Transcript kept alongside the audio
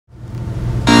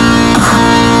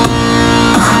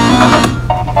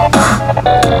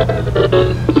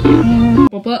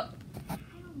What?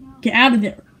 Get out of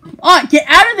there. Oh, get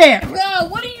out of there. Bro,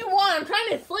 what do you want? I'm trying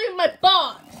to sleep in my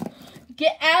box.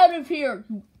 Get out of here.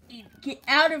 Get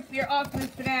out of here, Optimus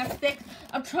Fantastic.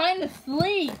 I'm trying to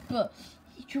sleep.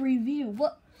 It's a review.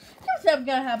 What? What's ever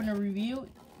gonna happen in a review?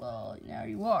 Well, now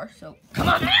you are, so come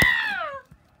on.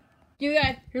 You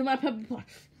guys, here's my puppy plush.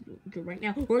 Go right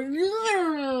now. Power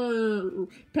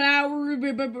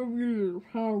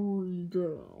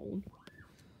down.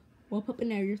 Well, puppy,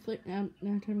 now you're asleep. Now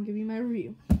time to give you my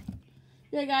review.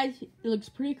 Yeah, guys, it looks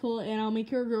pretty cool, and I'll make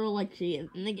her a girl like she is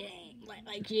in the game.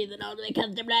 Like she is in all the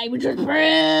custom night, which is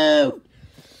proved.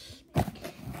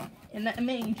 And that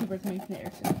many YouTubers make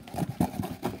there, so.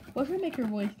 What should I make her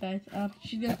voice, guys?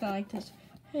 She's gonna sound like this.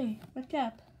 Hey, what's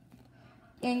up?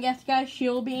 And yes, guys,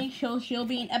 she'll be in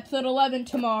episode 11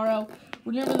 tomorrow.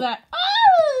 Remember that.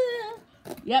 Ah!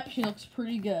 Yep, she looks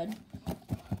pretty good.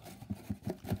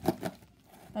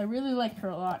 I really like her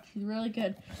a lot. She's really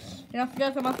good. And also,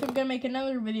 guys, I'm also gonna make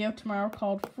another video tomorrow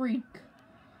called Freak.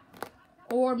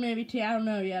 Or maybe I don't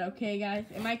know yet, okay, guys?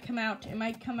 It might come out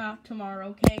tomorrow,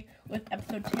 okay? With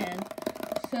episode 10.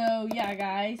 So, yeah,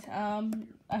 guys.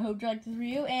 I hope you liked this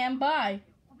video, and bye.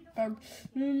 Like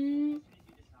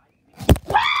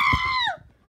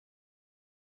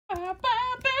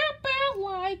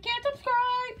and subscribe. Like and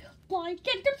subscribe. Like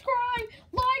and subscribe.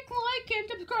 Like and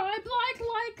subscribe.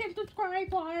 Like and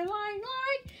subscribe. Like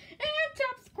and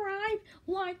subscribe.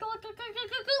 Like and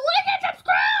subscribe. Like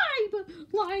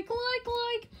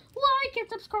and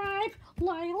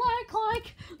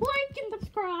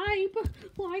subscribe.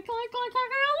 Like